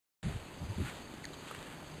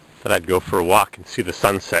Thought I'd go for a walk and see the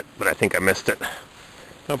sunset, but I think I missed it.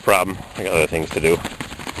 No problem. I got other things to do,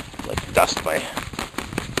 like dust my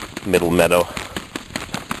middle meadow.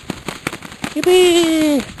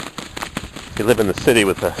 Yippee! If you live in the city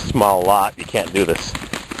with a small lot, you can't do this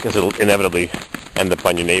because it'll inevitably end up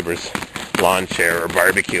on your neighbor's lawn chair or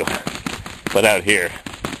barbecue. But out here,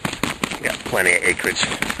 you got plenty of acreage.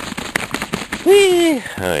 Whee!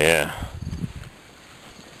 Oh yeah.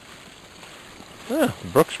 Oh, the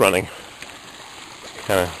brook's running.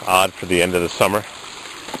 Kind of odd for the end of the summer.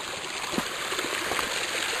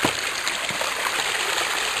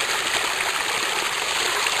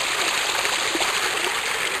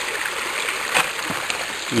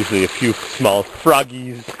 Usually a few small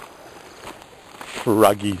froggies. It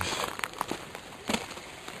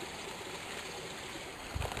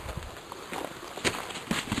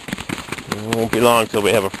won't be long till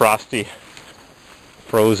we have a frosty,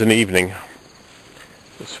 frozen evening.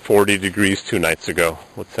 It was 40 degrees 2 nights ago.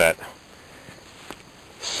 What's that?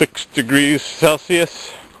 6 degrees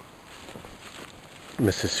Celsius.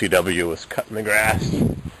 Mrs. CW was cutting the grass,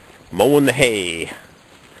 mowing the hay.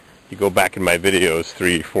 You go back in my videos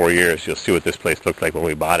 3-4 years, you'll see what this place looked like when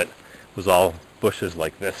we bought it. It was all bushes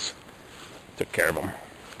like this. Took care of them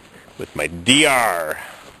with my DR.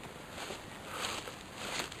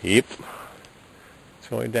 Yep. It's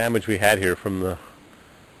the only damage we had here from the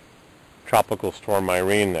tropical storm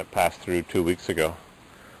Irene that passed through 2 weeks ago.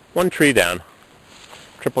 One tree down.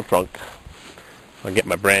 Triple trunk. I'll get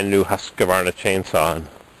my brand new Husqvarna chainsaw and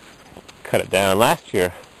cut it down. Last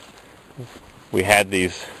year we had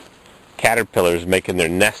these caterpillars making their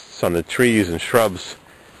nests on the trees and shrubs,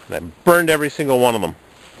 and I burned every single one of them.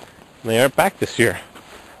 And they aren't back this year.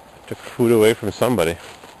 I took food away from somebody.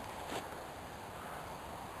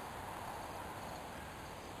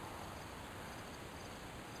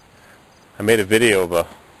 I made a video of a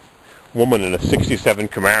woman in a 67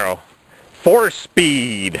 Camaro.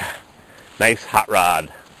 4-speed! Nice hot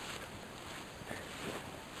rod.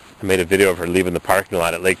 I made a video of her leaving the parking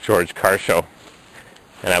lot at Lake George Car Show.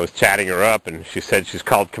 And I was chatting her up, and she said she's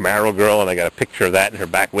called CamaroGirl, and I got a picture of that in her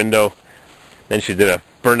back window. Then she did a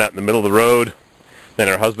burnout in the middle of the road. Then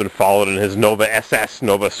her husband followed in his Nova SS,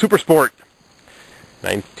 Nova Supersport.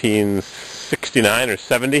 1969 or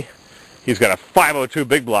 70. He's got a 502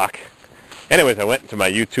 big block. Anyways, I went to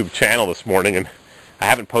my YouTube channel this morning, and I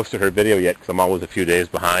haven't posted her video yet because I'm always a few days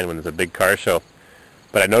behind when there's a big car show.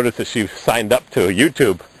 But I noticed that she signed up to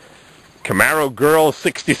YouTube.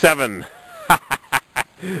 CamaroGirl67.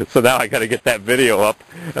 So now I got to get that video up,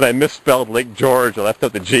 and I misspelled Lake George. I left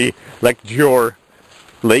out the G. Lake George.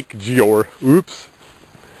 Oops.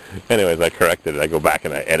 Anyways, I corrected it. I go back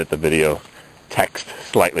and I edit the video text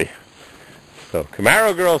slightly. So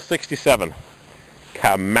CamaroGirl67.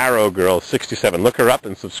 CamaroGirl67. Look her up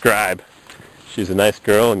and subscribe. She's a nice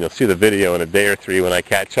girl, and you'll see the video in a day or 3 when I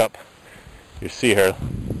catch up. You see her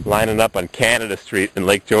lining up on Canada Street in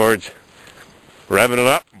Lake George, revving it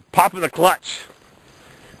up, popping the clutch.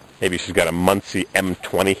 Maybe she's got a Muncie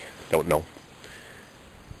M20. Don't know.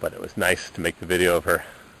 But it was nice to make the video of her.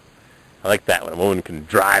 I like that when a woman can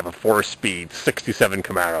drive a 4-speed 67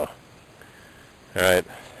 Camaro. Alright.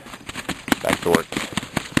 Back to work.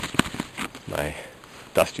 My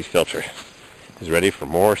dusty filter is ready for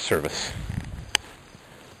more service.